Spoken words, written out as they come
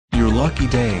lucky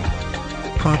day.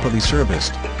 Properly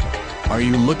serviced. Are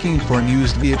you looking for a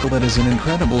used vehicle that is in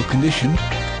incredible condition?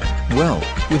 Well,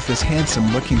 with this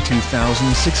handsome-looking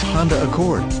 2006 Honda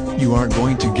Accord, you are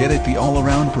going to get it. The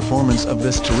all-around performance of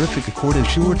this terrific Accord is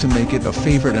sure to make it a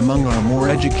favorite among our more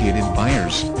educated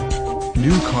buyers.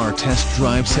 New car test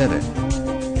drive set it.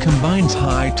 Combines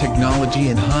high technology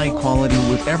and high quality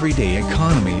with everyday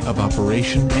economy of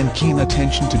operation and keen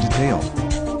attention to detail.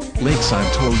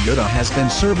 Lakeside Toyota has been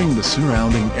serving the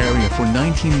surrounding area for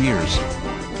 19 years.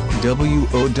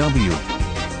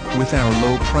 WOW. With our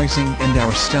low pricing and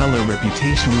our stellar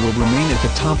reputation, we will remain at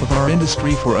the top of our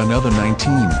industry for another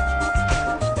 19.